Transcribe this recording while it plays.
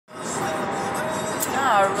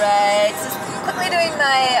Alright, just quickly doing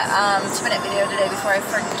my 2-minute video today before I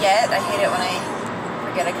forget. I hate it when I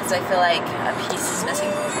forget it because I feel like a piece is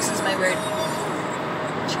missing. This is my weird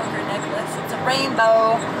choker necklace. It's a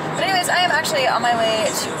rainbow. But anyways, I am actually on my way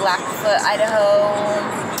to Blackfoot, Idaho.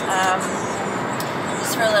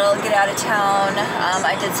 Just for a little get out of town.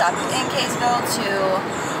 I did stop in Kaysville to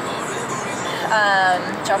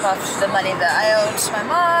drop off the money that I owed to my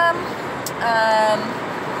mom.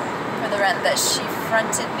 For the rent that she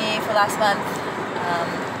fronted me for last month,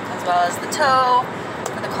 as well as the tow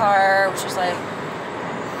for the car, which was like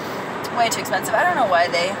way too expensive. I don't know why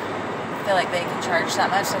they feel like they can charge that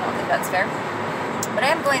much. I don't think that's fair. But I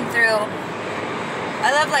am going through, I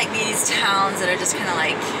love like these towns that are just kind of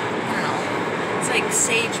like, I don't know, it's like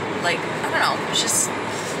sage, like, I don't know, it's just,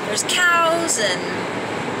 there's cows and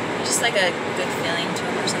just like a good feeling to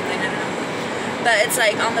them or something, I don't know. But it's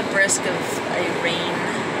like on the brisk of a rain,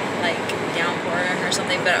 like downpour or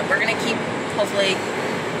something, but we're gonna keep, hopefully,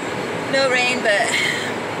 no rain, but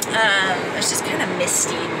it's just kind of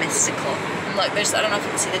misty, mystical. And look, there's, I don't know if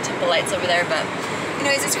you can see the temple lights over there, but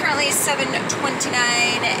anyways, it's currently 7:29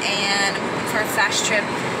 and I'm looking for a fast trip.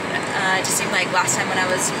 It just seemed like last time when I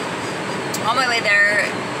was on my way there,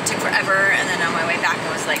 it took forever, and then on my way back,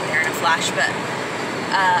 I was like there in a flash, but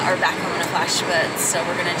or back home in a flash, but so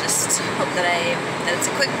we're gonna just hope that it's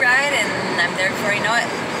a quick ride and I'm there before you know it.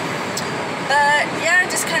 But yeah,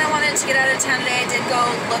 just kind of wanted to get out of town today. I did go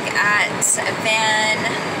look at a van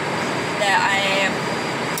that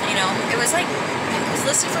you know, it was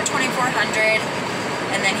listed for $2,400,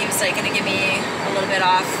 and then he was like gonna give me a little bit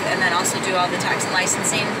off and then also do all the tax and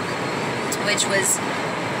licensing, which was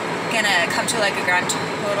gonna come to like a grand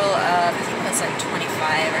total of, I think it was like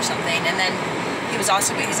 25 or something. And then he was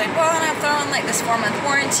also, he's like, well, and I'm throwing like this 4-month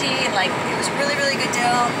warranty, and like it was a really, really good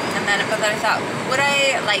deal. And then, but then I thought, would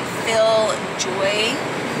I like feel joy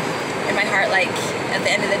in my heart, like at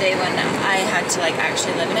the end of the day when I had to like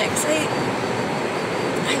actually live in it? Because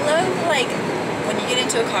I love like when you get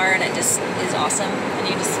into a car and it just is awesome and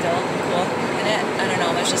you just feel cool in it. I don't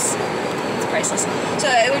know, it's priceless.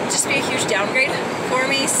 So it would just be a huge downgrade for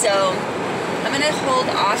me. So I'm gonna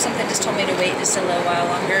hold off. Something just told me to wait just a little while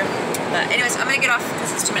longer. But anyways, I'm gonna get off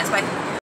because it's 2 minutes. Bye.